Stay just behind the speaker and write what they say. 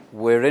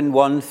We're in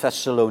 1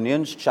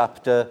 Thessalonians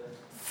chapter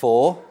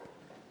 4,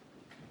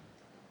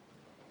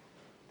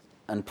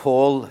 and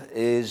Paul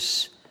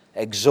is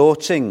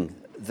exhorting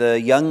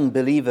the young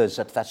believers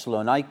at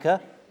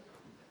Thessalonica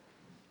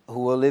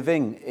who were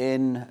living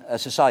in a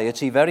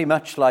society very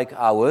much like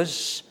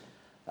ours,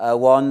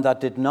 one that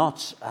did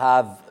not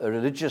have a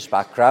religious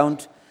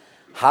background,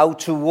 how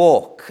to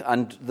walk.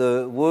 And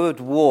the word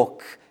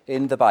walk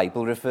in the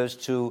Bible refers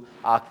to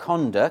our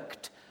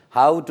conduct.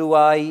 How do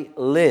I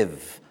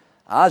live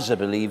as a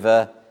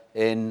believer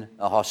in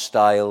a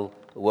hostile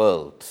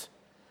world?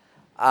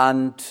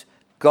 And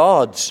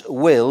God's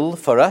will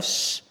for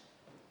us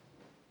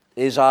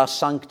is our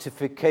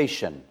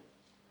sanctification.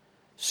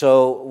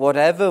 So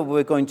whatever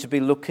we're going to be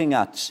looking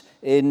at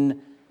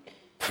in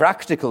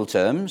practical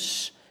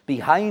terms,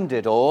 behind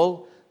it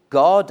all,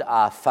 God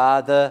our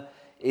Father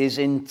is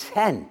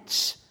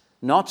intent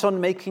not on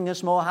making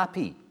us more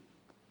happy,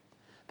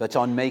 but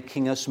on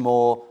making us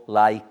more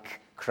like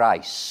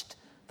Christ.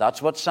 That's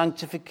what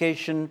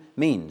sanctification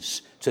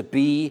means, to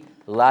be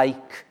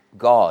like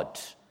God.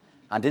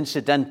 And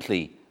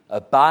incidentally,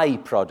 a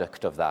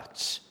byproduct of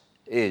that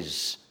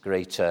is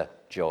greater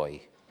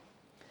joy.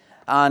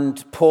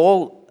 And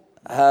Paul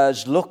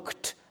has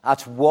looked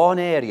at one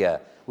area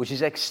which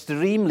is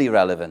extremely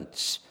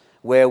relevant,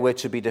 where we're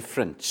to be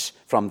different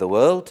from the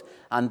world,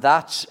 and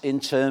that's in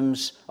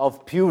terms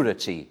of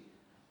purity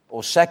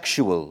or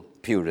sexual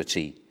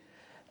purity.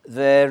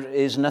 There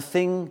is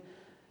nothing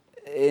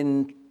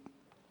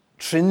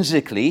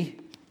intrinsically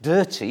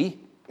dirty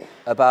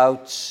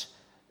about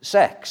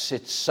sex.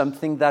 It's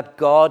something that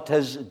God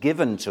has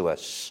given to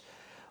us.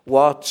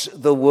 What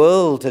the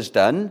world has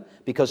done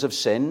because of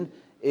sin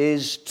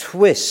is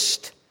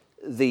twist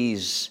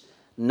these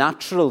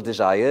natural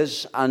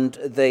desires, and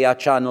they are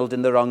channeled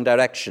in the wrong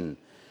direction.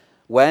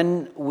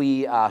 When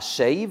we are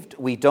saved,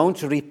 we don't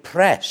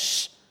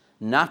repress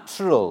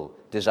natural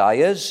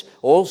desires.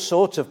 All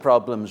sorts of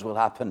problems will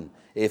happen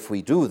if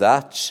we do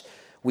that.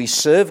 We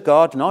serve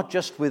God not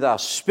just with our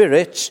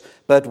spirit,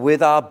 but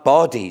with our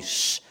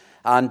bodies.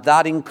 And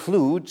that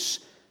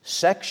includes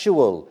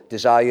sexual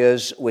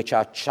desires which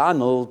are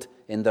channeled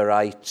in the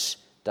right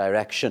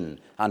direction.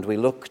 And we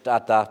looked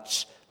at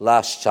that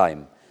last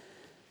time.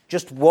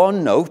 Just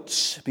one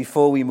note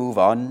before we move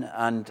on,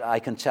 and I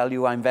can tell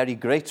you I'm very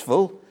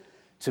grateful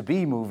to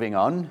be moving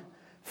on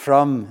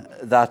from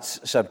that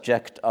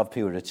subject of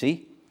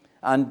purity.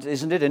 And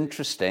isn't it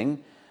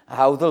interesting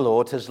how the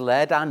Lord has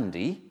led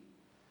Andy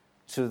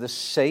to the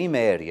same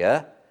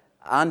area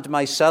and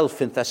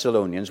myself in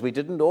Thessalonians? We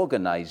didn't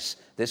organize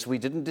this. We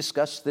didn't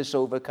discuss this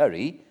over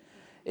curry.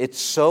 It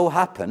so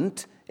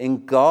happened,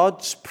 in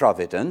God's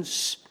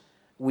providence,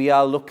 we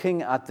are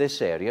looking at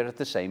this area at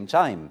the same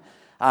time.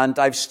 And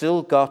I've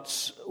still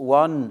got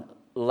one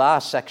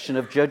last section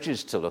of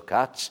Judges to look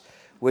at,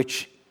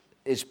 which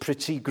is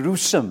pretty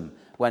gruesome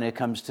when it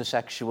comes to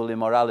sexual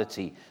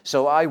immorality.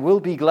 So I will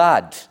be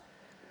glad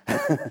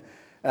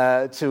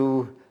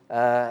to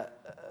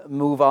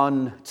move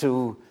on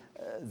to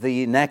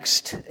the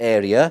next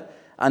area,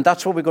 and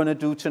that's what we're going to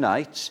do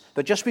tonight.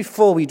 But just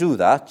before we do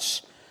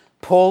that,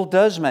 Paul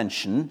does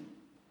mention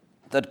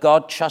that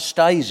God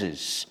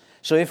chastises.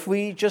 So if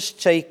we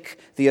just take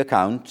the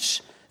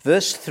account,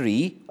 verse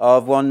 3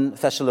 of 1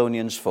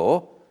 Thessalonians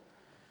 4,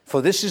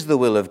 "For this is the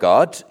will of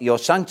God, your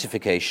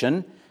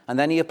sanctification," and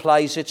then he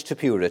applies it to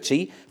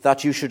purity,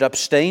 "that you should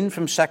abstain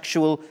from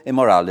sexual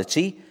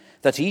immorality,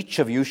 that each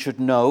of you should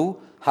know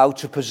how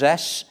to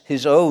possess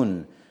his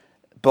own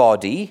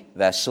body,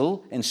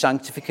 vessel, in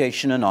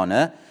sanctification and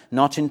honor,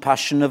 not in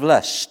passion of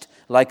lust,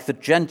 like the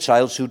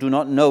Gentiles who do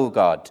not know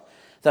God,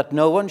 that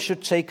no one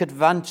should take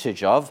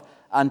advantage of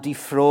and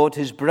defraud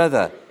his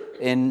brother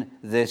in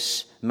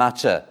this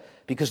matter.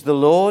 Because the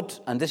Lord,"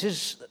 and this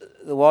is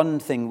the one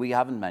thing we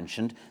haven't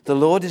mentioned, "the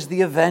Lord is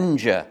the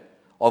avenger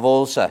of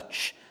all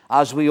such,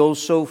 as we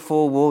also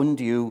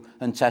forewarned you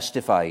and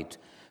testified.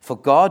 For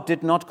God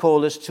did not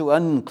call us to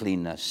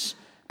uncleanness,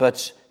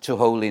 but to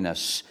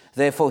holiness.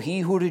 Therefore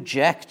he who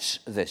rejects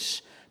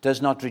this does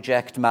not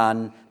reject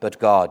man, but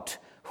God,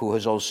 who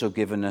has also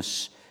given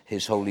us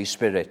his Holy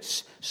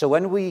Spirit." So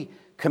when we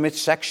commit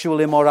sexual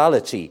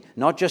immorality,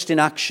 not just in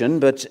action,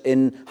 but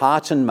in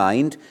heart and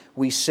mind,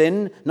 we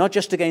sin not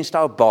just against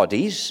our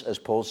bodies, as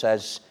Paul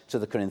says to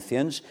the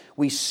Corinthians,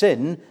 we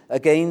sin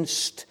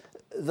against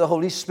the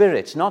Holy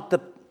Spirit, not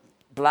the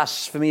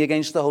blasphemy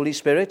against the Holy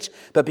Spirit,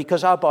 but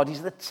because our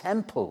bodies are the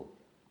temple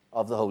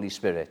of the Holy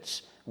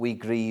Spirit, we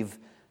grieve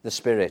the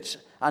Spirit.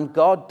 And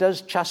God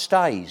does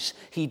chastise.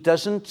 He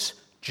doesn't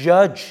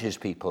judge his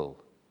people.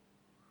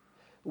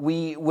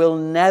 We will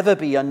never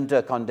be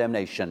under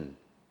condemnation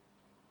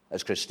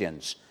as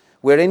Christians.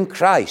 We're in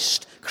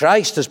Christ.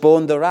 Christ has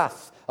borne the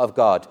wrath of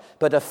God.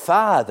 But a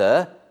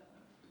father,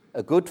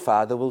 a good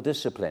father, will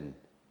discipline.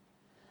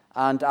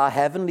 And our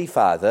heavenly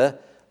Father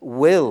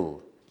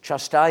will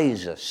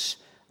chastise us.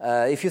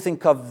 If you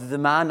think of the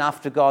man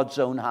after God's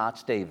own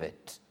heart,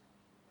 David.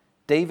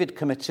 David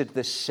committed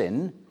this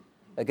sin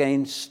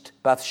against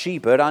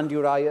Bathsheba and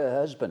Uriah, her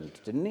husband,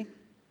 didn't he?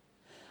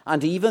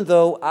 And even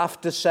though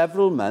after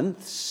several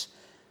months,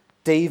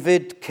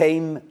 David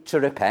came to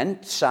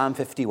repent, Psalm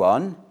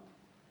 51,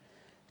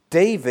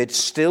 David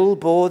still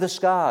bore the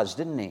scars,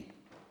 didn't he,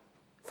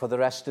 for the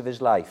rest of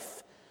his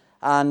life.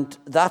 And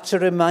that's a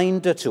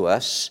reminder to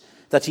us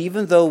that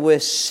even though we're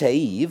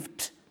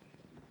saved,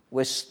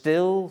 we're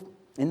still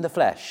in the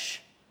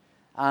flesh.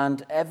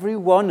 And every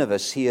one of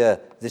us here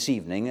this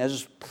evening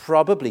has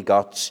probably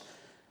got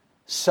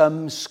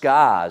some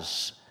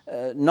scars,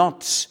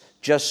 not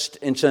just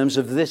in terms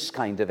of this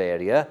kind of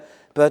area,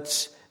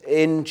 but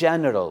in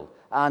general.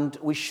 And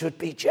we should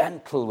be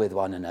gentle with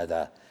one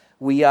another.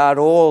 We are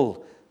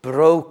all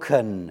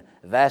broken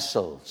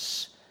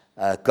vessels.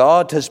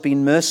 God has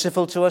been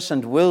merciful to us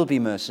and will be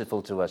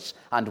merciful to us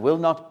and will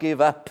not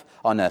give up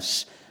on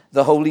us.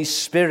 The Holy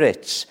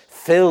Spirit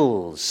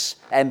fills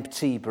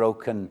empty,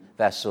 broken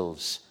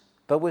vessels,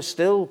 but we're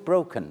still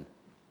broken.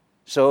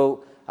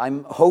 So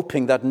I'm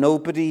hoping that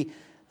nobody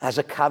has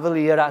a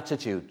cavalier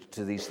attitude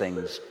to these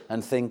things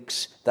and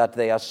thinks that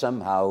they are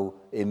somehow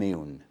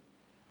immune.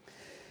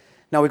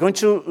 Now we're going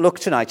to look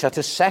tonight at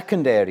a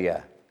second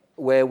area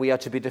where we are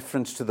to be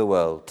different to the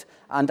world.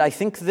 And I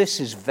think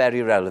this is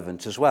very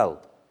relevant as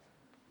well.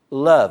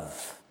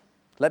 Love.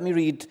 Let me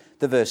read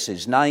the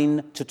verses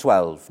 9 to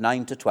 12.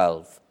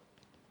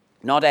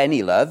 Not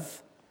any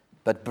love,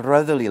 but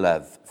brotherly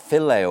love,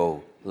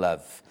 phileo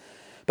love.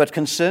 But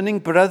concerning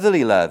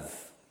brotherly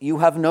love, you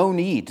have no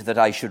need that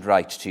I should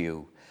write to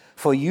you,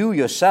 for you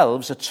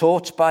yourselves are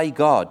taught by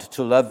God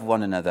to love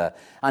one another,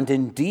 and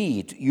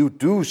indeed you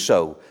do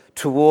so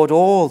toward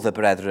all the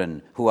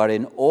brethren who are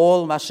in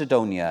all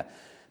Macedonia.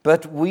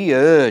 But we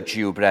urge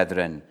you,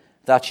 brethren,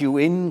 that you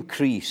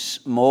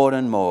increase more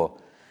and more,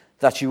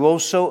 that you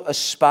also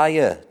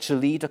aspire to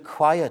lead a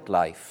quiet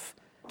life,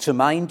 to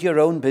mind your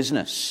own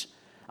business,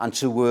 and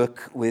to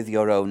work with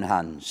your own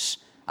hands,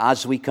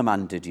 as we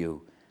commanded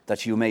you,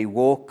 that you may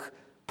walk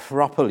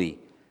properly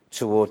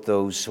toward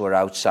those who are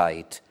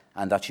outside,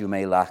 and that you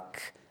may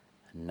lack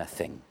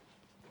nothing.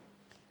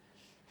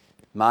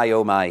 My,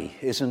 oh my,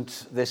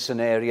 isn't this an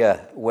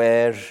area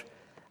where,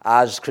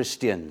 as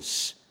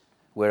Christians,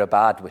 we're a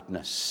bad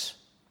witness?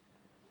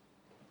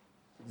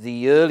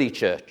 The early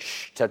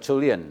church,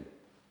 Tertullian,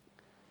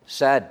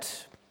 said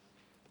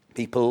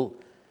people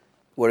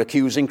were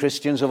accusing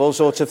Christians of all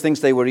sorts of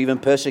things. They were even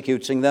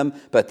persecuting them.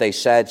 But they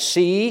said,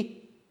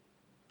 see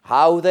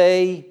how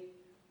they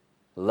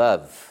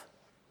love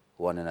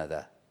one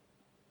another.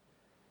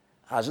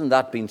 Hasn't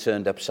that been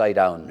turned upside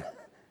down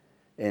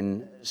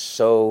in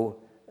so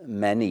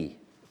many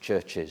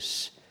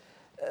churches?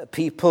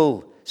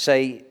 People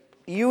say,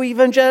 you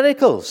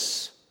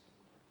evangelicals,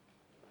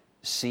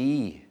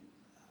 see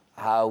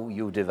how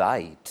you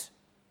divide.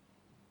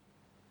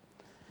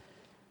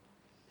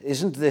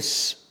 Isn't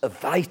this a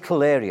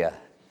vital area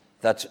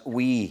that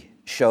we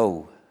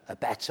show a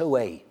better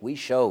way? We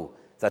show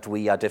that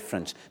we are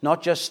different,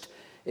 not just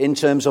in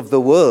terms of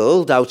the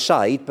world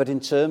outside, but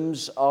in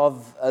terms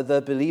of other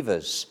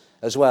believers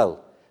as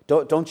well.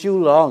 Don't you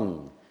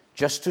long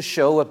just to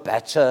show a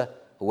better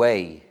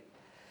way?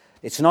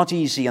 It's not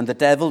easy, and the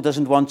devil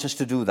doesn't want us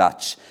to do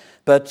that.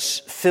 But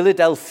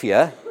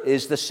Philadelphia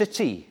is the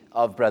city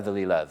of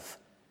brotherly love.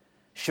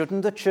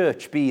 Shouldn't the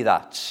church be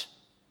that?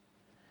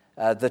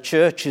 The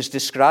church is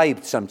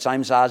described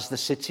sometimes as the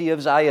city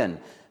of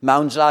Zion.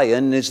 Mount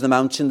Zion is the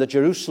mountain that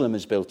Jerusalem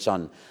is built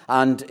on,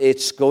 and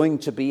it's going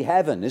to be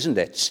heaven, isn't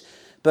it?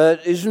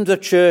 But isn't the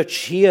church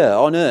here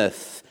on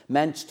earth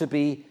meant to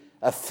be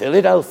a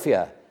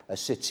Philadelphia, a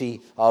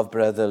city of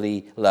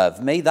brotherly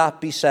love? May that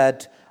be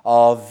said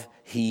of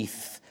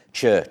Heath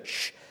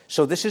Church.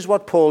 So this is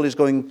what Paul is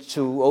going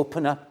to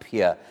open up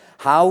here.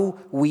 How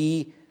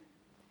we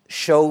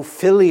show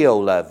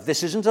filial love.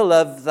 This isn't a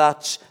love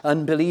that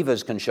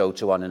unbelievers can show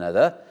to one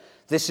another.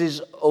 This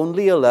is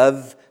only a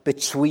love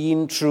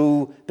between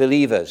true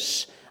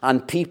believers.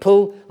 And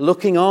people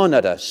looking on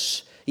at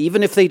us,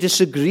 even if they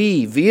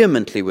disagree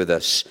vehemently with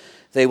us,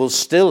 they will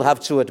still have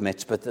to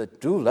admit, but they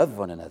do love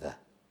one another.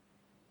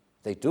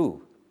 They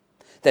do.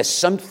 There's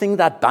something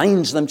that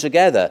binds them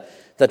together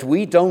that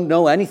we don't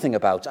know anything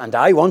about, and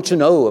I want to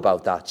know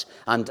about that,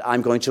 and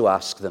I'm going to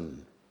ask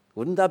them.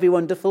 Wouldn't that be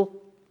wonderful?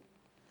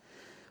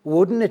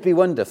 Wouldn't it be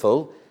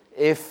wonderful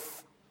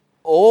if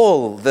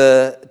all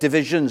the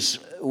divisions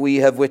we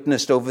have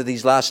witnessed over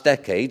these last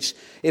decades,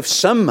 if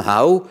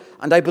somehow,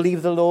 and I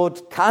believe the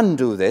Lord can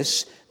do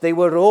this, they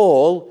were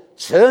all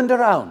turned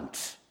around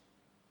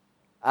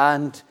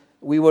and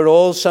we were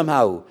all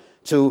somehow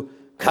to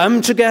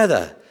come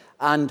together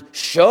and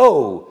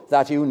show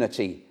that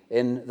unity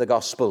in the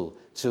gospel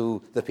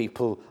to the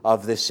people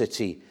of this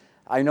city.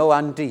 I know,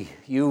 Andy,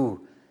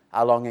 you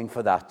are longing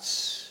for that.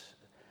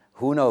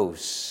 Who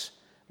knows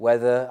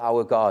whether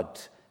our God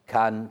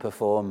can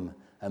perform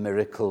a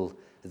miracle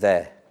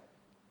there.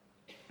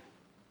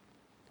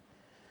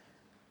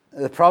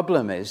 The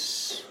problem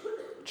is,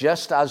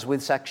 just as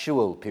with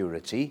sexual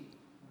purity,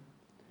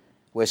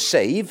 we're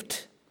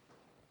saved,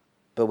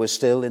 but we're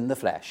still in the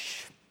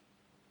flesh.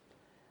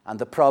 And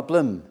the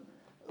problem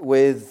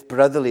with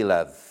brotherly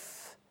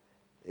love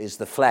is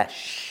the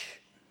flesh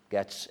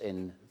gets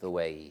in the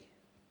way.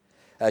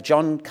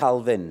 John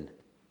Calvin,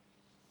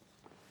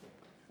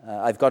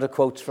 I've got a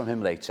quote from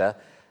him later.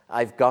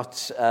 I've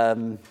got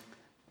the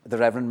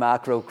Reverend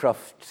Mark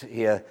Rowcroft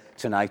here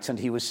tonight, and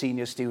he was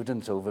senior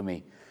student over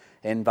me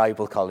in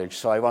Bible college,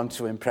 so I want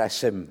to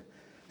impress him.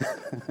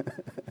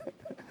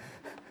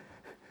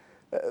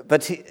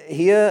 But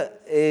here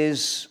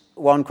is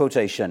one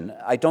quotation.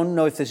 I don't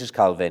know if this is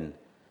Calvin.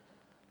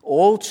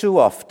 All too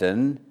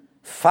often,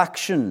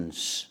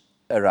 factions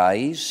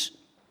arise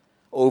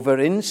over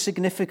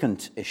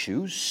insignificant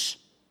issues,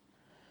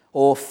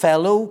 or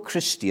fellow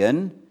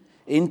Christian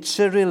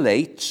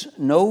interrelate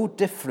no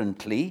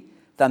differently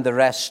than the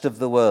rest of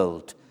the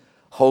world,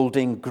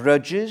 holding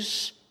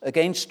grudges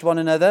against one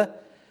another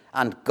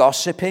and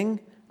gossiping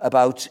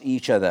about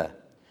each other.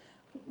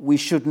 We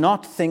should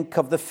not think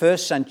of the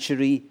first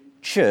century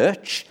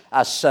church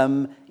as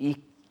some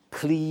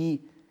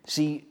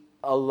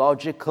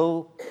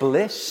ecclesiological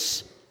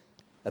bliss,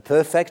 a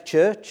perfect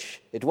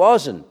church. It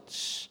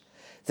wasn't.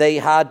 They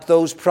had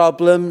those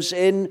problems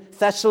in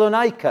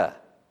Thessalonica.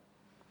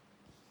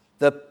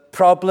 The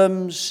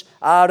problems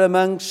are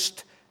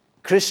amongst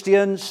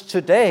Christians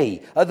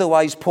today.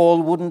 Otherwise,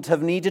 Paul wouldn't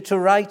have needed to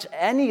write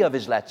any of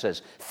his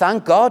letters.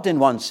 Thank God, in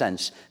one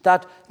sense,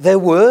 that there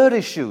were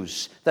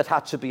issues that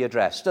had to be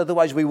addressed.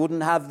 Otherwise, we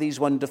wouldn't have these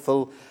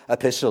wonderful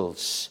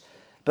epistles.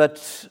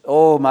 But,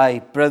 oh, my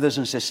brothers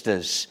and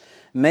sisters,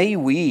 may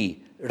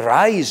we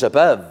rise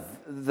above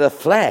the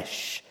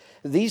flesh,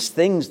 these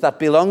things that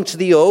belong to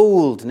the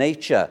old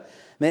nature.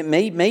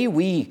 May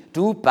we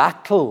do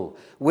battle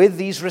with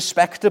these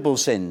respectable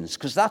sins,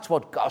 because that's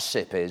what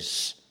gossip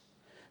is.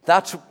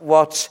 That's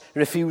what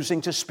refusing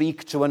to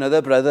speak to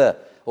another brother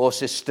or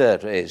sister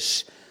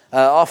is.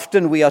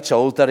 Often we are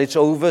told that it's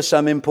over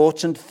some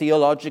important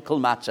theological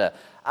matter.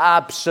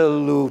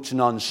 Absolute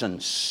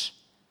nonsense.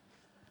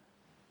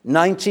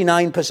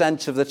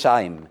 99% of the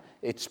time,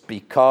 it's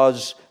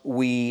because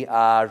we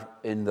are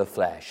in the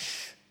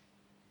flesh.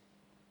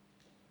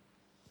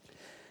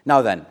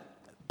 Now then,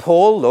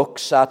 Paul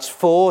looks at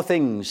 4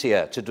 things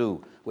here to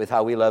do with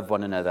how we love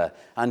one another.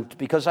 And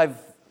because I've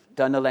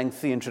done a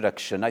lengthy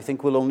introduction, I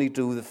think we'll only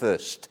do the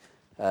first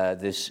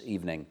this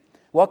evening.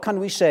 What can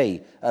we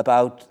say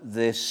about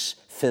this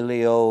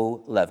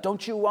filial love?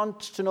 Don't you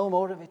want to know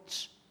more of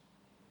it?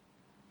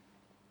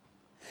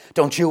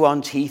 Don't you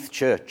want Heath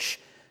Church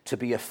to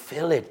be a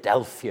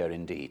Philadelphia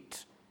indeed?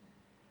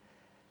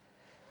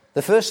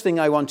 The first thing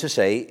I want to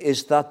say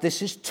is that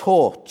this is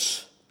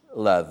taught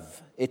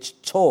love. It's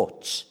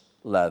taught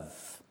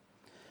love.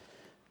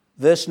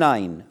 Verse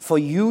 9, for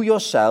you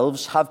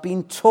yourselves have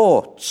been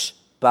taught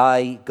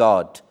by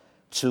God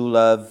to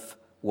love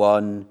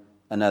one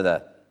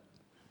another.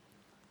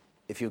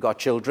 If you've got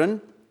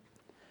children,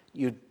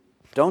 you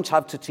don't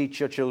have to teach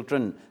your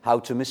children how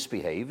to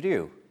misbehave, do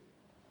you?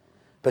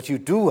 But you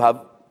do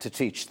have to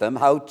teach them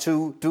how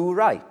to do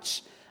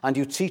right. And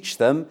you teach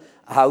them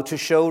how to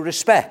show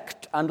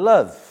respect and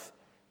love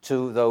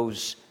to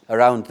those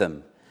around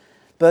them.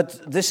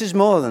 But this is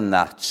more than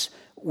that.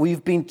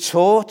 We've been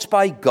taught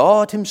by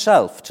God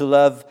himself to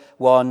love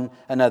one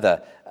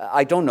another.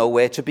 I don't know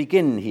where to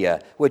begin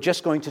here. We're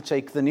just going to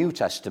take the New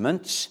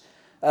Testament.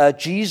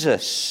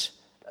 Jesus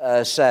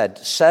said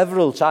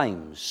several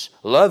times,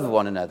 love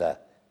one another.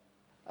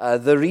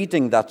 The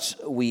reading that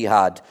we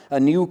had, a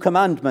new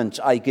commandment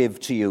I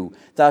give to you,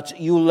 that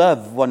you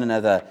love one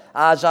another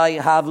as I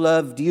have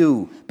loved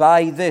you.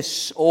 By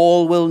this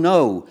all will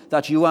know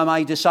that you are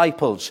my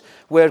disciples.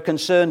 We're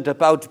concerned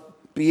about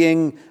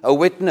being a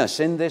witness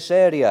in this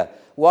area.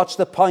 What's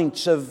the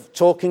point of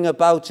talking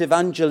about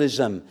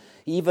evangelism,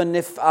 even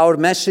if our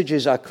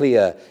messages are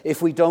clear,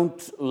 if we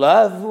don't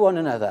love one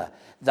another?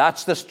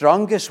 That's the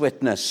strongest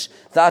witness.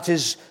 That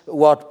is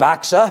what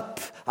backs up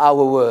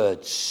our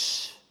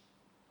words.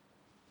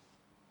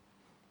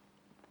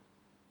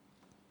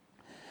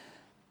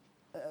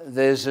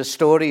 There's a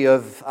story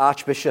of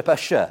Archbishop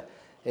Usher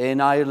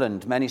in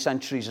Ireland many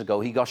centuries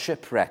ago. He got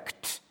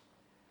shipwrecked.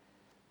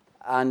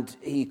 And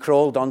he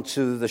crawled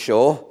onto the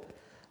shore,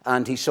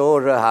 and he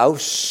saw a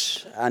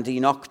house, and he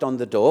knocked on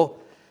the door,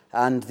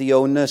 and the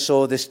owner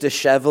saw this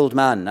disheveled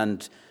man,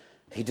 and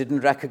he didn't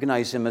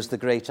recognize him as the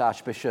great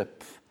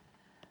Archbishop.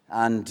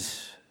 And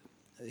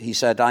he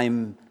said,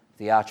 I'm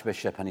the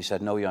Archbishop. And he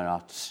said, no, you're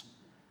not.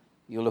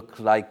 You look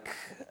like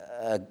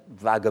a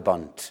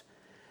vagabond.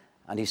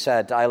 And he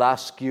said, I'll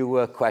ask you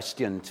a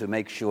question to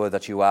make sure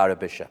that you are a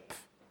bishop.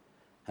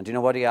 And do you know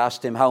what he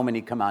asked him? How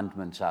many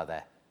commandments are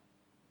there?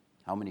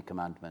 How many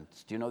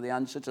commandments? Do you know the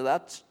answer to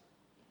that?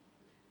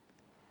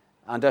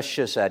 And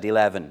Usher said,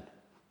 11.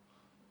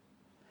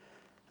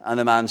 And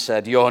the man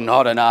said, you're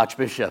not an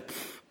archbishop.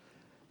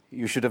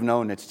 You should have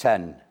known it's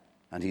 10.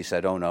 And he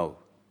said, oh no.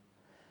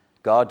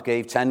 God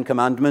gave 10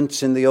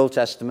 commandments in the Old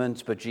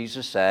Testament, but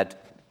Jesus said,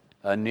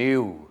 a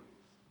new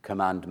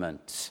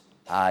commandment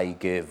I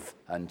give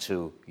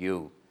unto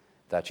you,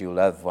 that you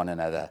love one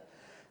another.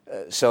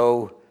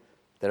 So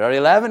there are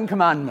 11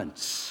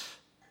 commandments.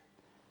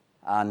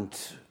 And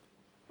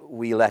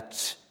we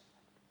let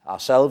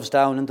ourselves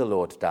down and the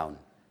Lord down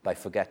by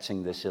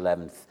forgetting this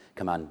 11th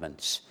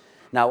commandment.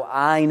 Now,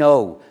 I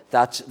know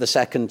that the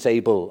second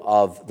table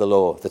of the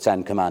law, the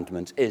Ten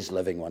Commandments, is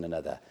loving one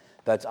another.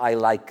 But I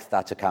like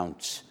that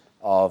account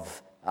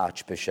of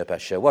Archbishop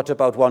Usher. What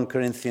about 1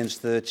 Corinthians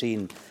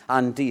 13?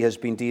 Andy has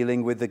been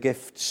dealing with the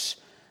gifts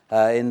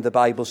in the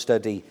Bible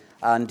study,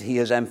 and he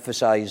has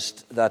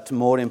emphasized that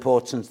more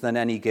important than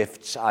any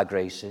gifts are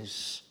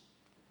graces.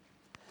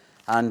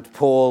 And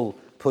Paul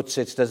puts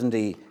it, doesn't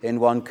he, in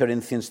 1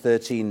 Corinthians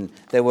 13,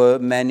 there were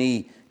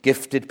many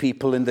gifted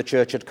people in the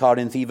church at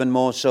Corinth, even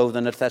more so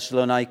than at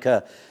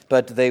Thessalonica,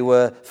 but they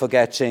were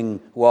forgetting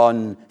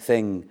one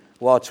thing.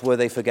 What were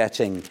they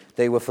forgetting?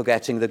 They were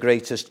forgetting the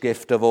greatest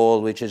gift of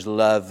all, which is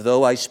love.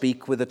 Though I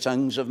speak with the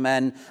tongues of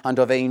men and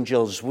of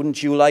angels,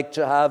 wouldn't you like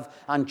to have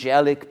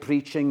angelic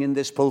preaching in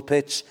this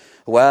pulpit?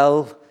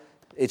 Well,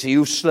 it's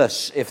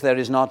useless if there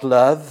is not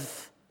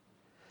love.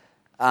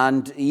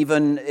 And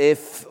even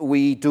if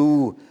we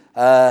do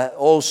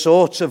all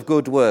sorts of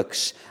good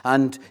works,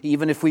 and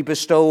even if we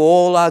bestow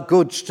all our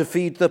goods to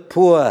feed the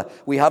poor,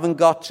 we haven't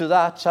got to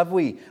that, have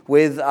we,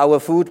 with our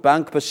food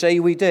bank, but say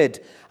we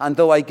did. And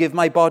though I give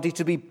my body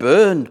to be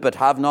burned, but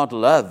have not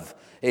love,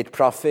 it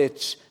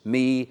profits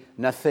me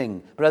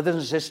nothing. Brothers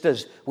and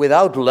sisters,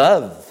 without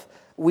love,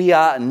 we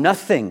are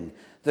nothing.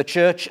 The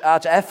church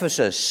at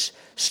Ephesus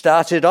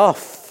started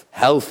off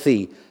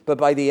healthy, but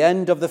by the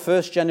end of the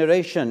first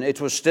generation, it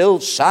was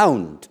still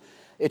sound.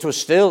 It was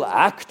still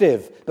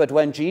active, but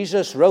when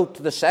Jesus wrote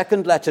the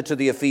second letter to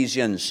the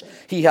Ephesians,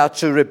 he had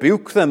to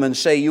rebuke them and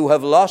say, you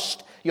have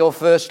lost your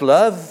first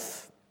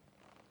love.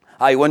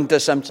 I wonder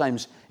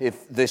sometimes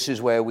if this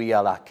is where we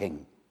are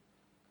lacking.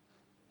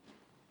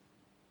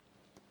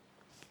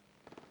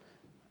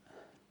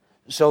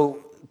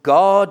 So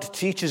God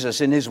teaches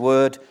us in his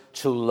word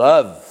to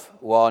love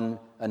one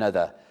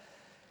another.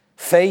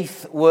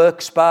 Faith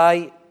works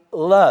by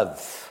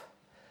love.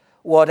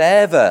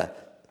 Whatever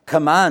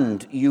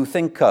command you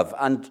think of,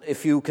 and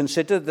if you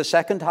consider the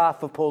second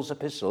half of Paul's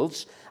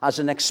epistles as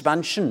an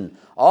expansion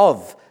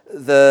of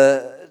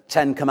the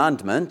Ten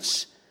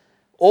Commandments,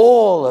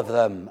 all of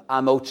them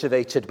are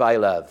motivated by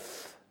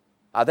love.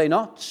 Are they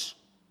not?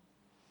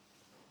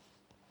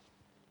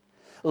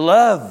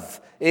 Love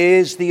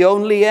is the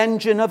only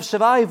engine of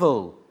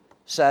survival,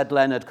 said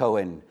Leonard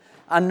Cohen,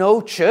 and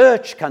no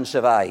church can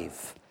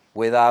survive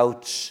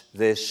without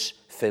this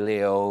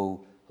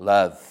filio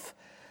love.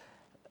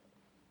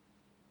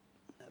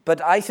 But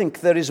I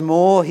think there is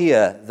more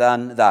here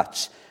than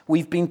that.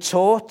 We've been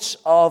taught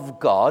of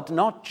God,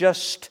 not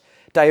just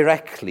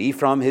directly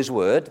from his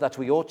word, that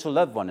we ought to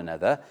love one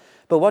another,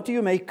 but what do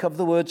you make of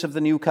the words of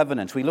the new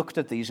covenant? We looked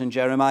at these in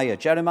Jeremiah.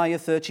 Jeremiah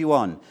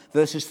 31,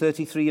 verses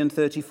 33 and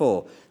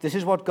 34. This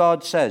is what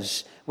God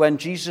says when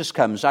Jesus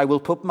comes. I will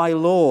put my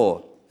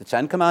law, the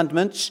Ten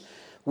Commandments,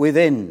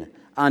 within,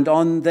 and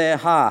on their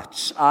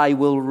hearts I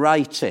will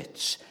write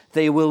it.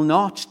 They will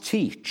not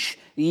teach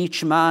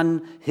each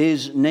man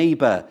his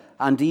neighbor,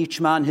 and each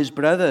man his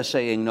brother,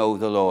 saying, know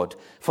the Lord.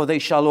 For they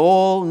shall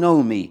all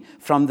know me,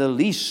 from the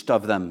least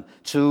of them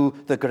to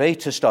the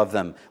greatest of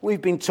them.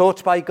 We've been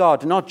taught by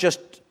God, not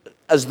just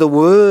as the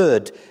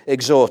word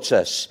exhorts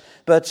us,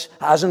 but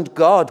hasn't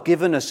God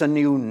given us a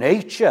new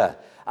nature?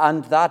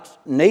 And that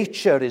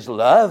nature is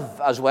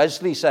love, as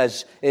Wesley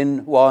says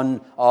in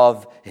one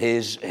of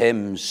his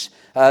hymns.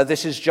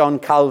 This is John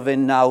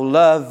Calvin now.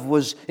 Love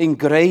was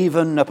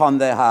engraven upon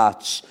their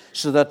hearts,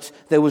 so that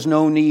there was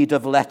no need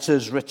of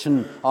letters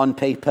written on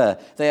paper.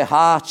 Their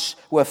hearts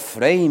were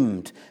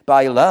framed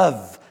by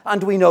love.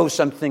 And we know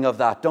something of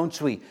that, don't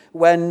we?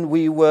 When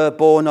we were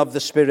born of the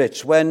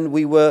Spirit, when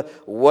we were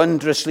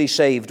wondrously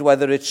saved,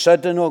 whether it's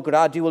sudden or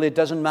gradual, it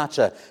doesn't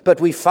matter.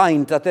 But we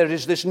find that there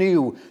is this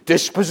new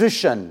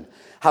disposition.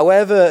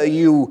 However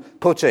you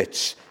put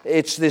it,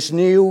 it's this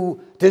new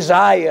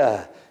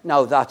desire.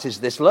 Now that is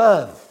this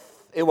love.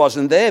 It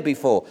wasn't there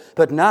before.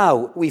 But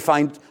now we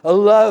find a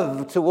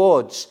love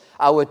towards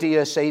our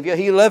dear Savior.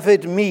 He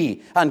loved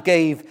me and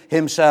gave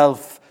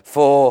himself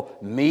for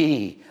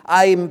me.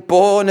 I'm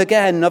born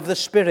again of the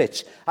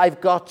Spirit. I've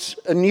got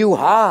a new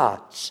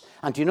heart.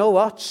 And you know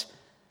what?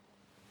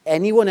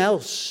 Anyone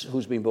else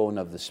who's been born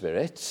of the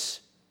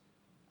Spirit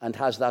and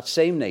has that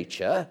same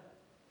nature,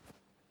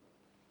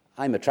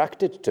 I'm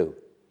attracted to.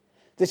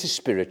 This is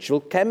spiritual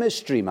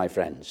chemistry, my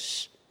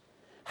friends.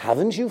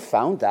 Haven't you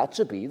found that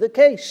to be the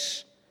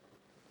case?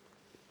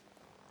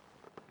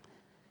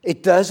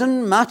 It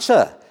doesn't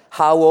matter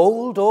how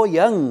old or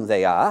young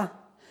they are.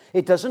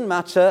 It doesn't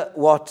matter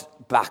what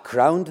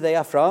background they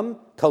are from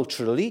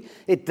culturally.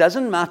 It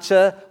doesn't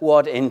matter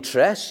what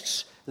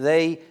interests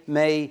they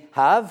may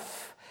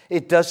have.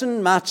 It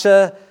doesn't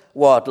matter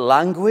what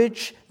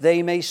language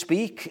they may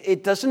speak.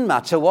 It doesn't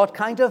matter what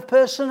kind of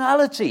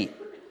personality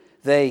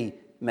they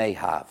may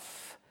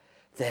have.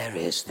 There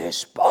is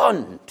this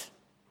bond,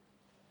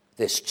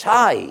 this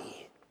tie.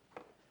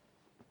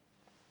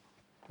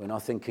 We're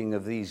not thinking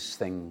of these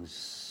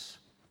things.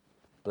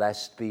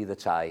 Blessed be the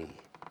tie.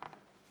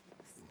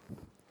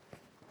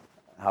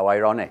 How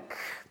ironic.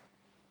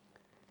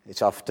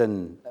 It's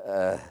often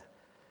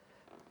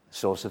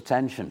source of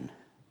tension.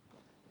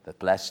 But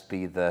blessed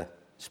be the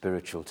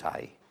spiritual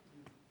tie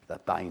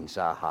that binds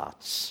our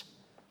hearts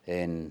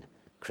in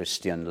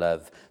Christian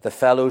love. The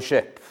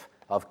fellowship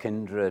of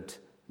kindred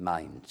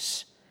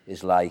minds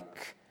is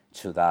like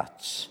to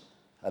that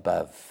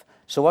above.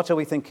 So what are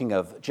we thinking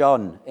of?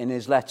 John, in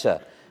his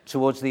letter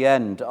towards the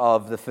end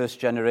of the first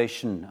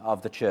generation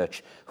of the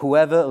church,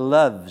 whoever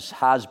loves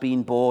has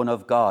been born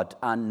of God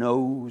and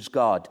knows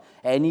God.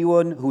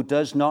 Anyone who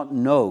does not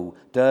know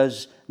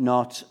does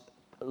not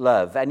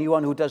love.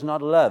 Anyone who does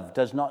not love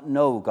does not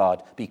know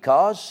God,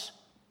 because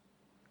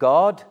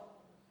God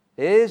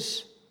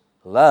is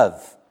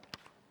love.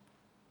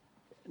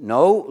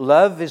 No,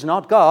 love is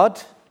not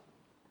God.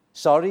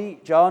 Sorry,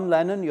 John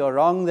Lennon, you're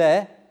wrong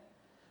there.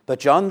 But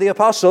John the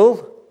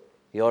Apostle,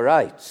 you're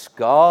right.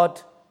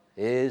 God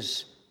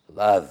is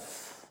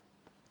love.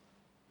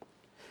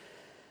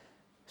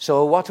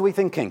 So what are we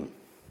thinking?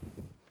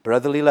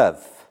 Brotherly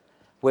love.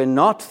 We're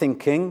not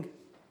thinking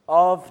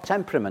of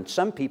temperament.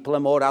 Some people are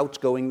more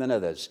outgoing than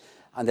others.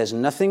 And there's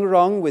nothing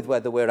wrong with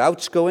whether we're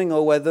outgoing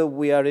or whether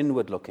we are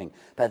inward looking.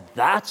 But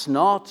that's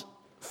not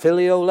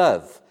filial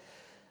love.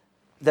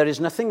 There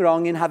is nothing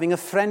wrong in having a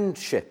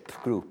friendship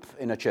group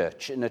in a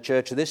church. In a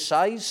church of this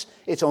size,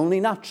 it's only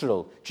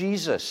natural.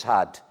 Jesus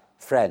had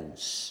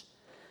friends.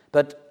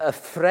 But a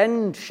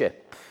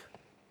friendship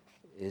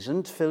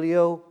isn't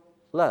filial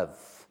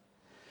love.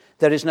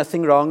 There is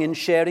nothing wrong in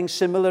sharing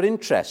similar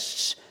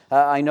interests.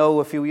 I know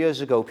a few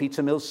years ago,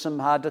 Peter Milsom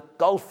had a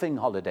golfing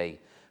holiday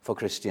for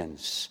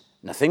Christians.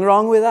 Nothing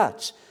wrong with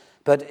that.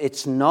 But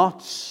it's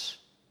not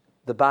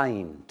the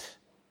bind,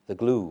 the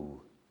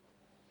glue.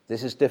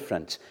 This is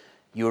different.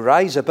 You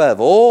rise above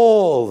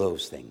all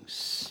those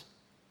things.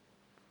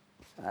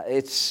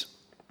 It's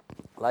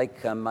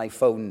like my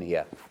phone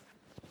here.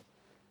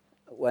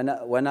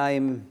 When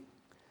I'm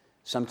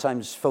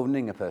sometimes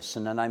phoning a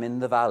person and I'm in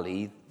the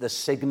valley, the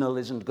signal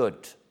isn't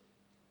good.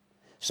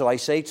 So I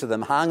say to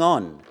them, hang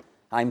on,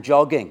 I'm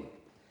jogging,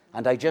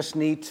 and I just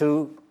need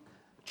to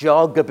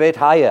jog a bit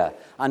higher.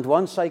 And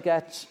once I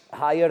get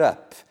higher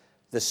up,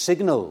 the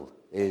signal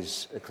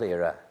is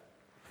clearer.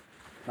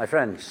 My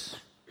friends,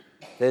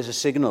 there's a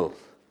signal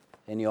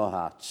in your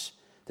hearts.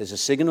 There's a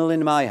signal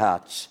in my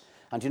heart.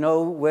 And you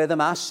know where the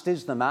mast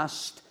is? The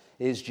mast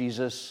is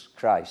Jesus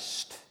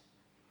Christ.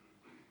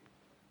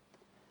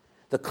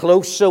 The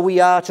closer we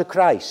are to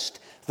Christ,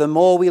 the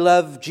more we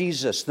love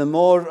Jesus, the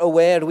more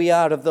aware we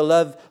are of the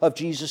love of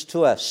Jesus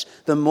to us,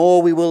 the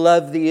more we will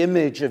love the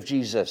image of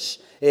Jesus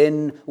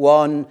in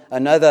one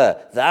another.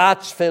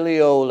 That's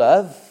filial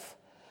love.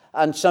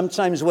 And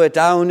sometimes we're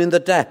down in the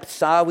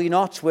depths, are we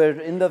not? We're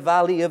in the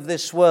valley of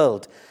this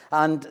world.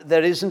 And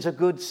there isn't a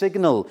good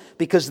signal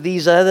because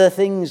these other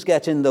things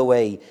get in the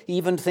way,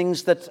 even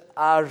things that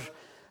are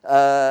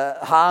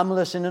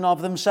harmless in and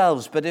of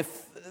themselves. But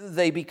if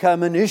they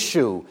become an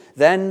issue,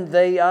 then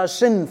they are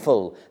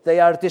sinful. They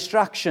are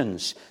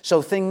distractions.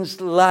 So things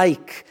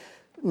like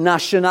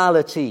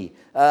nationality,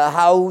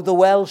 how the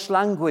Welsh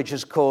language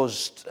has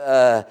caused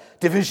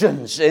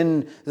divisions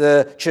in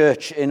the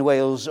church in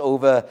Wales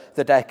over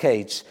the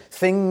decades.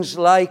 Things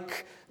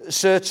like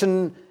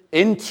certain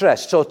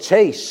interests or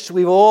tastes.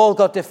 We've all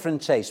got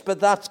different tastes, but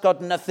that's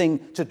got nothing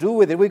to do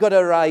with it. We've got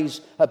to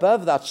rise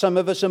above that. Some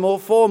of us are more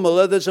formal,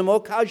 others are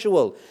more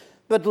casual.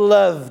 But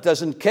love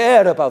doesn't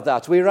care about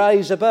that. We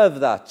rise above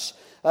that.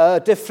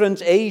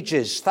 Different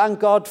ages. Thank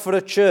God for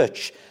a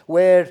church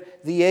where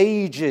the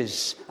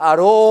ages are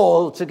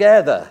all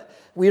together.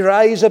 We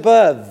rise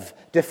above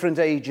different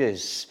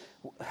ages.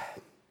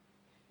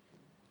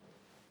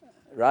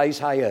 Rise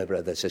higher,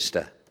 brother,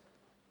 sister.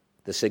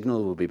 The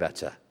signal will be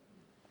better.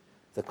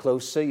 The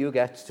closer you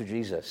get to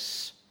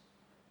Jesus,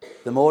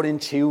 the more in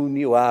tune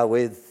you are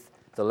with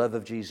the love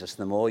of Jesus,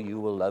 the more you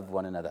will love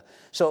one another.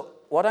 So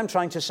what I'm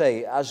trying to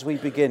say as we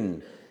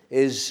begin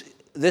is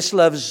this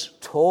love's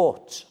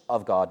taught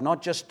of God,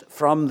 not just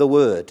from the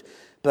Word,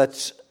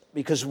 but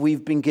because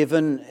we've been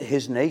given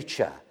his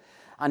nature.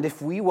 And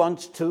if we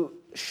want to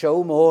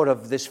show more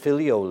of this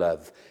filial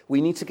love,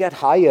 we need to get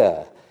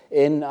higher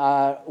in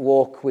our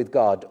walk with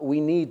God.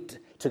 We need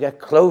to get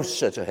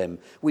closer to him.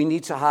 We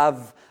need to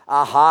have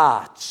our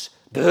hearts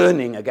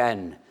burning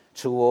again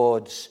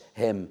towards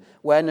him.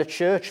 When a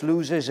church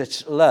loses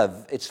its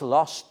love, it's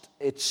lost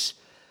its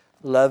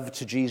love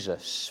to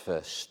Jesus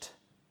first.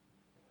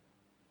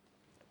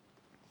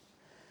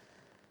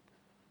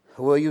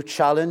 Were you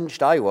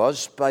challenged? I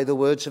was, by the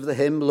words of the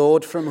hymn,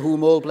 Lord, from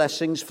whom all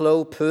blessings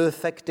flow,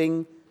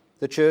 perfecting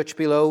the church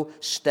below.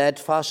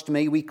 Steadfast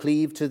may we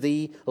cleave to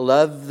thee,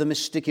 love the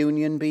mystic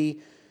union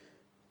be.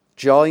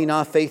 Join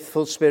our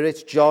faithful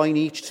spirit, join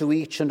each to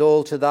each and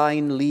all to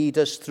thine. Lead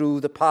us through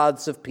the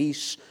paths of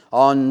peace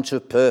on to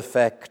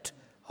perfect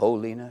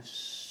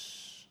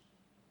holiness.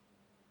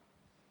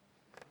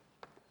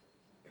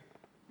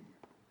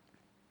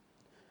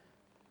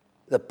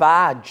 The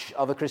badge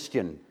of a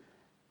Christian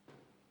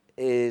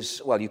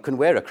is, well, you can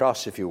wear a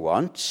cross if you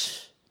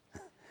want.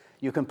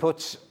 You can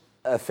put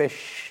a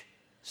fish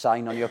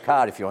sign on your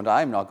car if you want.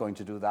 I'm not going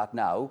to do that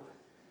now,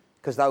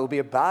 because that would be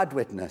a bad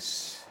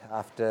witness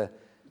after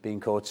being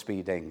caught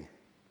speeding.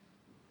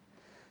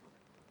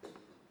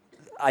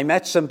 I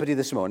met somebody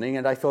this morning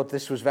and I thought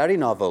this was very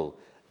novel.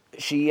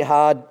 She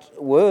had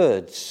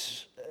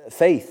words,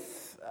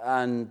 faith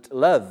and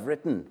love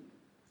written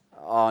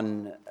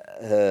on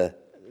her.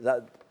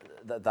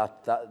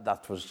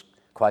 That was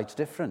quite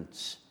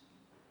different.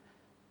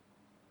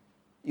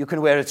 You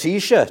can wear a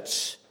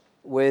T-shirt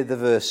with the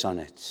verse on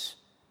it.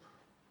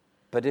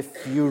 But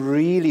if you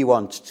really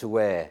want to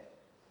wear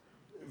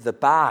the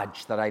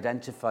badge that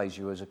identifies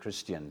you as a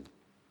Christian,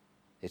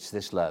 it's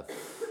this love.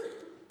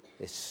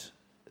 It's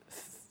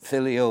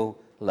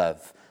filial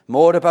love.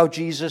 More about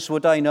Jesus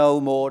would I know,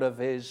 more of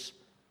his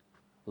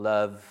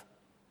love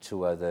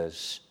to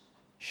others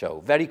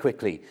show. Very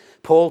quickly,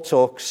 Paul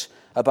talks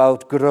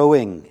about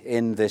growing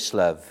in this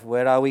love.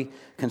 Where are we?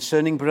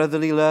 Concerning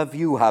brotherly love,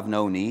 you have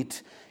no need.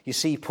 You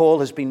see, Paul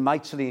has been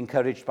mightily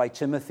encouraged by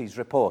Timothy's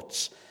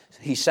reports.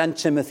 He sent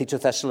Timothy to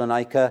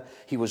Thessalonica.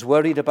 He was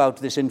worried about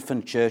this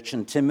infant church,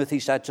 and Timothy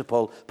said to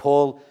Paul,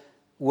 Paul,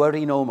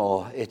 worry no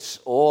more. It's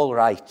all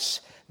right.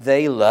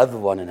 They love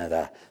one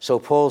another. So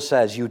Paul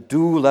says, you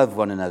do love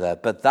one another,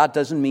 but that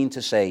doesn't mean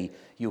to say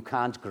you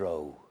can't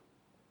grow.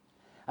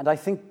 And I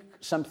think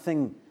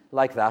something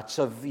like that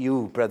of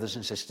you, brothers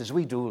and sisters,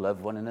 we do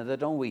love one another,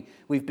 don't we?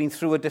 We've been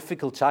through a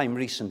difficult time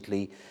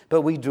recently,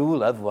 but we do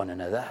love one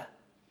another.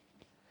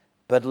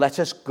 But let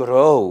us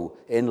grow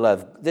in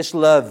love. This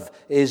love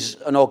is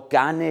an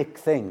organic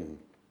thing.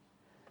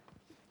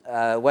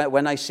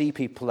 When I see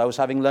people, I was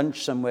having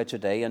lunch somewhere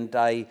today, and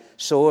I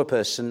saw a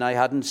person I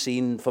hadn't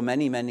seen for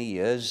many, many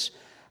years,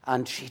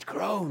 and she'd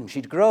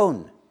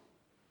grown.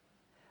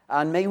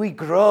 And may we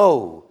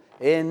grow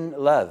in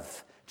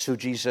love to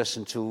Jesus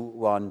and to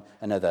one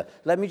another.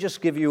 Let me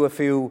just give you a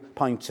few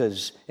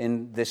pointers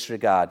in this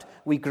regard.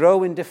 We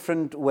grow in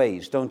different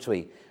ways, don't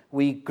we?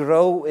 We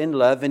grow in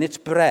love in its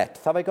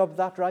breadth. Have I got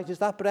that right? Is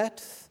that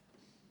breadth?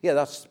 Yeah,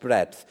 that's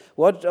breadth.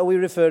 What are we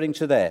referring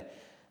to there?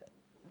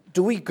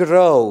 Do we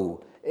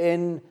grow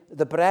in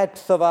the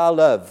breadth of our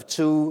love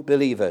to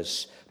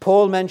believers?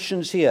 Paul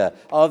mentions here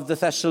of the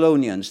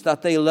Thessalonians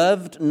that they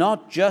loved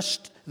not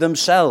just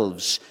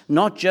themselves,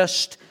 not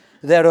just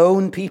their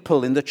own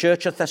people in the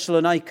church of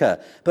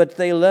Thessalonica, but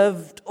they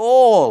loved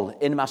all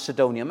in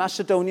Macedonia.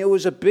 Macedonia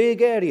was a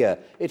big area.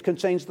 It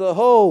contains the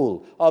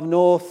whole of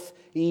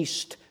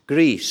northeast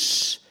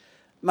Greece.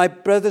 My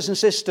brothers and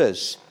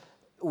sisters,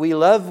 we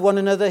love one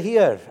another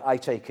here, I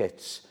take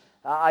it.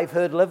 I've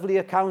heard lovely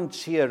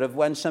accounts here of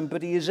when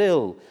somebody is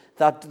ill,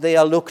 that they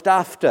are looked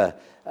after.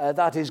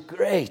 That is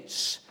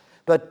great.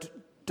 But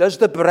does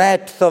the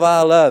breadth of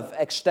our love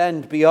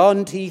extend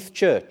beyond Heath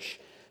Church?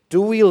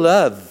 Do we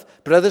love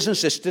brothers and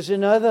sisters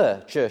in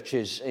other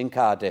churches in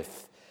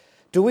Cardiff?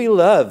 Do we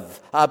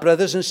love our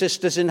brothers and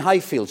sisters in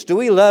Highfields? Do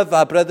we love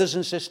our brothers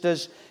and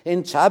sisters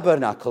in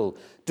Tabernacle?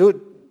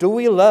 Do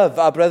we love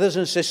our brothers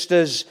and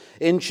sisters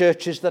in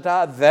churches that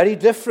are very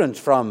different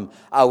from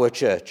our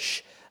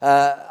church?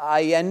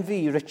 I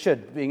envy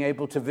Richard being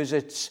able to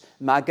visit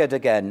Magad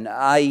again.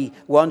 I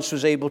once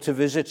was able to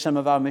visit some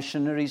of our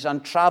missionaries,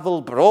 and travel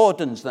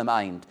broadens the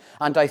mind.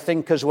 And I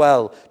think as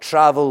well,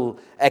 travel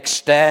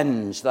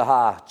extends the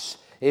heart.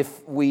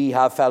 If we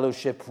have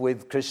fellowship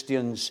with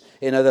Christians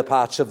in other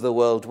parts of the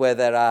world where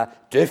there are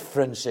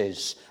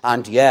differences,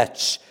 and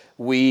yet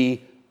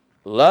we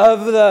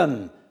love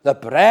them, the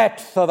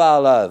breadth of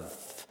our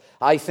love,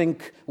 I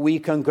think we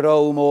can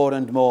grow more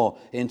and more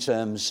in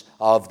terms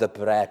of the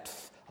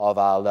breadth of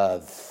our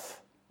love.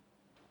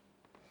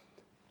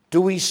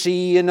 Do we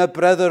see in a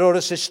brother or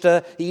a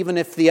sister, even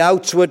if the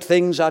outward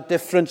things are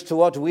different to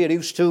what we're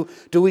used to,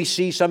 do we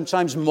see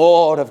sometimes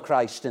more of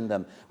Christ in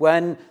them?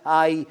 When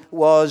I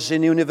was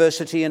in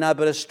university in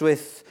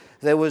Aberystwyth,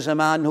 there was a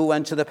man who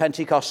went to the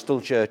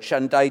Pentecostal church,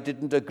 and I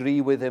didn't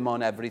agree with him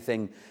on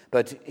everything,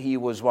 but he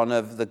was one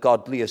of the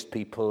godliest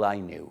people I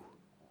knew.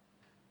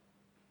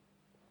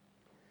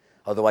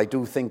 Although I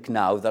do think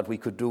now that we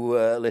could do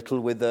a little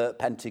with the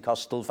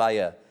Pentecostal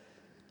fire.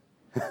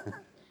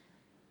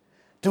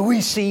 Do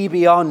we see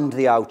beyond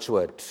the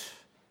outward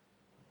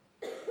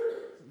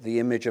the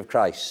image of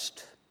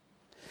Christ?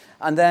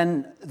 And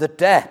then the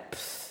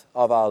depth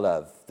of our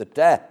love, the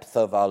depth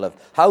of our love.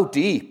 How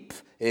deep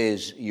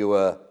is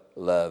your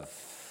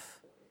love?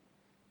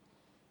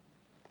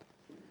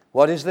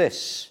 What is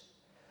this?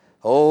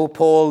 Oh,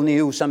 Paul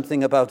knew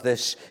something about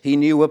this. He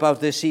knew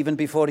about this even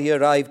before he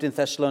arrived in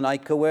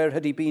Thessalonica. Where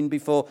had he been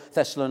before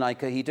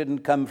Thessalonica? He didn't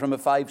come from a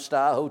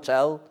 5-star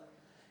hotel.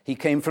 He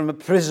came from a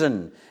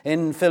prison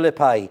in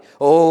Philippi.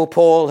 Oh,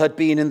 Paul had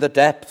been in the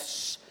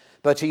depths,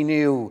 but he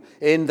knew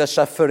in the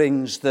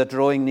sufferings, the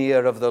drawing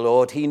near of the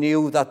Lord, he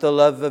knew that the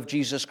love of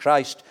Jesus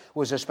Christ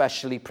was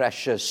especially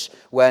precious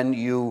when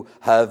you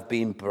have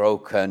been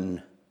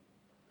broken.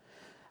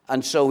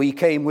 And so he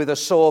came with a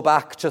sore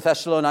back to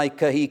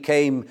Thessalonica. He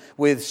came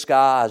with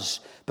scars,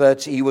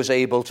 but he was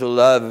able to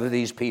love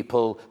these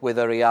people with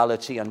a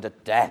reality and a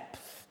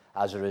depth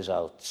as a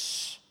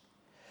result.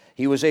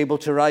 He was able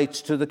to write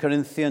to the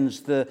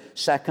Corinthians, the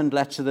second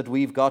letter that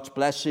we've got,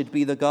 "Blessed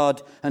be the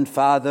God and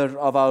Father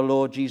of our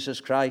Lord Jesus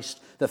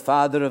Christ, the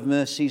Father of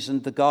mercies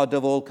and the God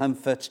of all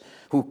comfort,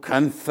 who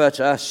comfort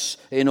us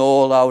in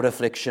all our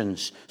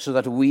afflictions, so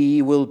that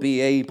we will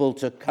be able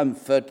to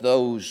comfort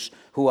those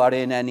who are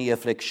in any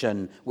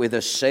affliction with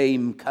the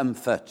same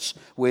comfort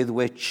with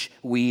which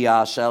we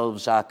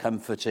ourselves are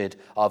comforted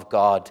of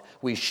God.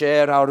 We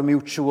share our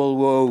mutual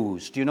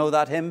woes. Do you know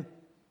that hymn?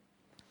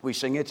 We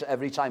sing it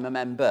every time a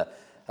member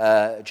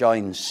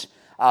joins.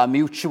 Our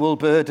mutual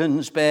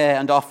burdens bear,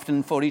 and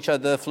often for each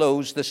other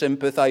flows the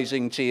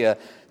sympathizing tear.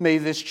 May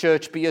this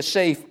church be a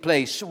safe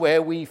place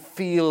where we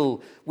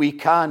feel we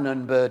can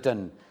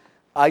unburden.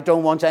 I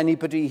don't want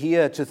anybody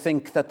here to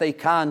think that they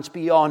can't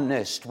be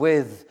honest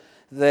with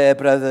their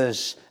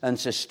brothers and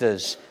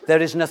sisters.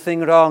 There is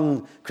nothing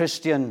wrong,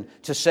 Christian,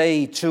 to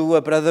say to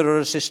a brother or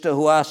a sister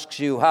who asks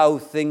you how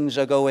things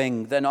are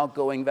going. They're not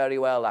going very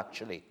well,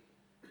 actually.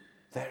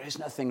 There is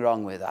nothing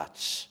wrong with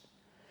that.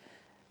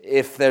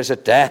 If there's a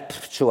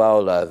depth to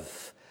our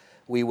love,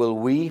 we will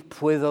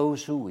weep with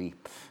those who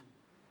weep,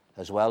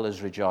 as well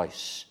as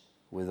rejoice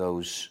with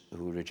those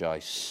who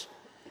rejoice.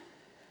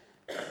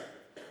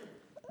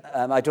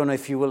 I don't know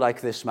if you were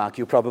like this, Mark.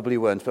 You probably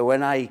weren't. But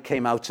when I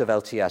came out of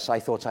LTS, I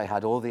thought I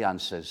had all the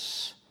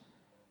answers.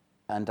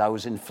 And I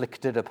was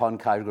inflicted upon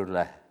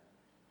Caergwrle.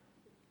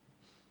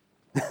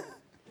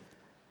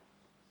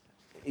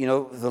 You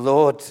know, the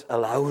Lord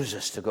allows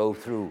us to go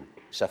through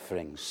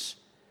sufferings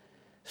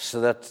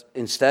so that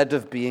instead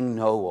of being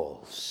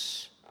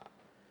know-alls,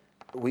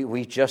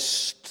 we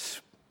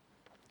just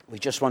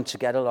want to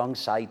get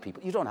alongside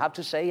people. You don't have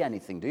to say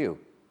anything, do you?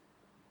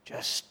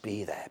 Just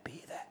be there,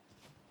 be there.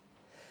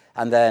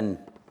 And then,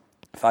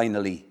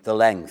 finally, the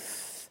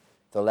length.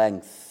 The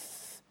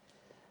length.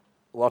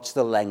 What's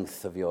the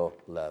length of your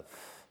love?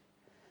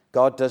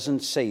 God doesn't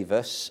save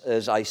us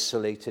as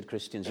isolated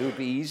Christians. It would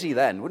be easy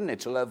then, wouldn't it,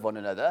 to love one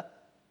another?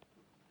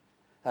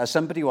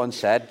 Somebody once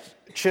said,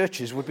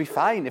 churches would be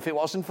fine if it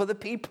wasn't for the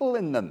people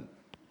in them.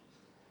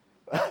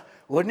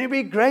 Wouldn't it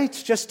be great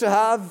just to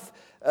have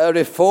a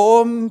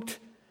reformed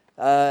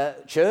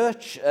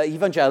church,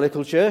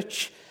 evangelical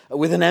church,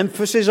 with an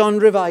emphasis on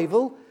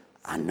revival,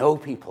 and no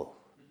people?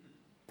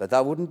 But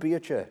that wouldn't be a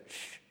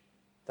church.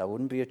 That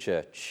wouldn't be a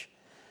church.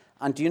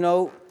 And do you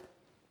know,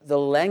 the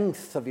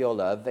length of your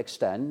love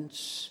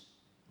extends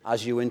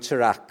as you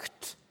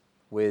interact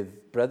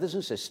with brothers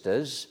and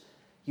sisters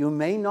you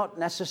may not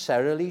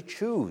necessarily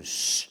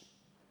choose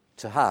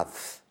to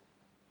have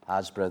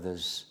as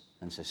brothers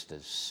and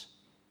sisters.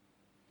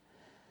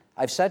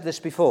 I've said this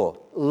before.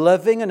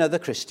 Loving another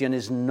Christian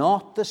is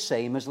not the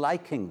same as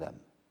liking them.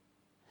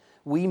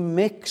 We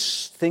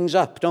mix things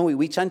up, don't we?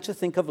 We tend to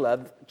think of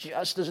love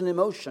just as an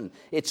emotion.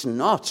 It's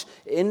not.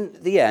 In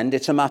the end,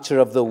 it's a matter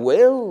of the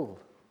will.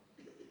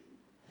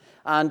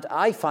 And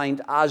I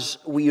find as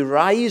we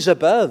rise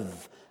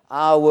above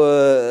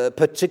our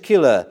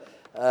particular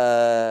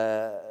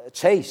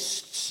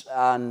tastes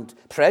and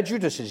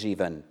prejudices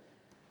even,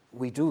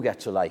 we do get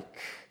to like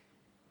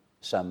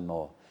some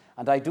more.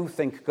 And I do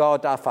think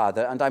God our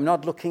Father, and I'm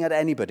not looking at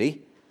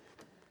anybody,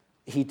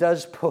 he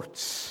does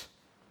put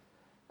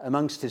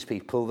amongst his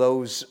people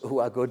those who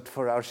are good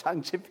for our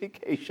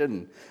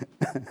sanctification.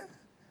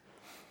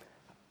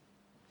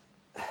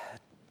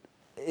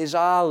 Is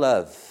our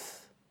love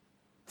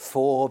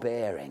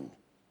forbearing?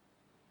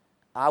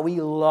 Are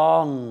we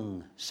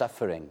long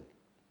suffering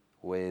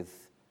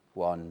with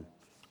one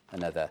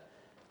another?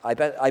 I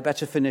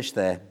better finish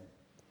there.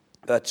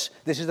 But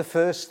this is the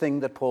first thing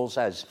that Paul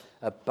says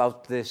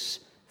about this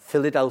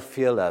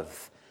Philadelphia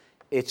love.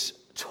 It's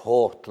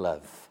taught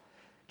love.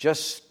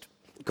 Just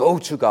go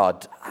to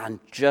God and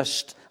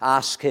just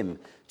ask him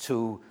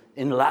to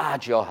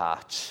enlarge your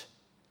heart.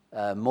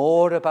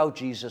 More about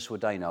Jesus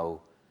would I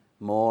know,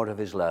 more of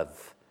his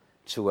love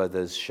to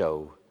others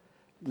show.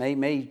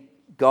 May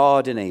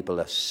God enable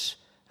us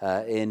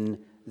in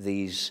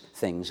these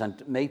things,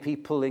 and may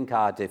people in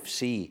Cardiff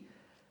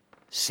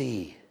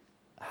see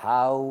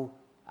how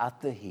at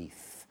the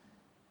Heath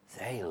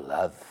they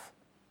love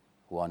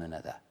one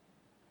another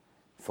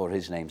for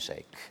his name's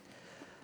sake.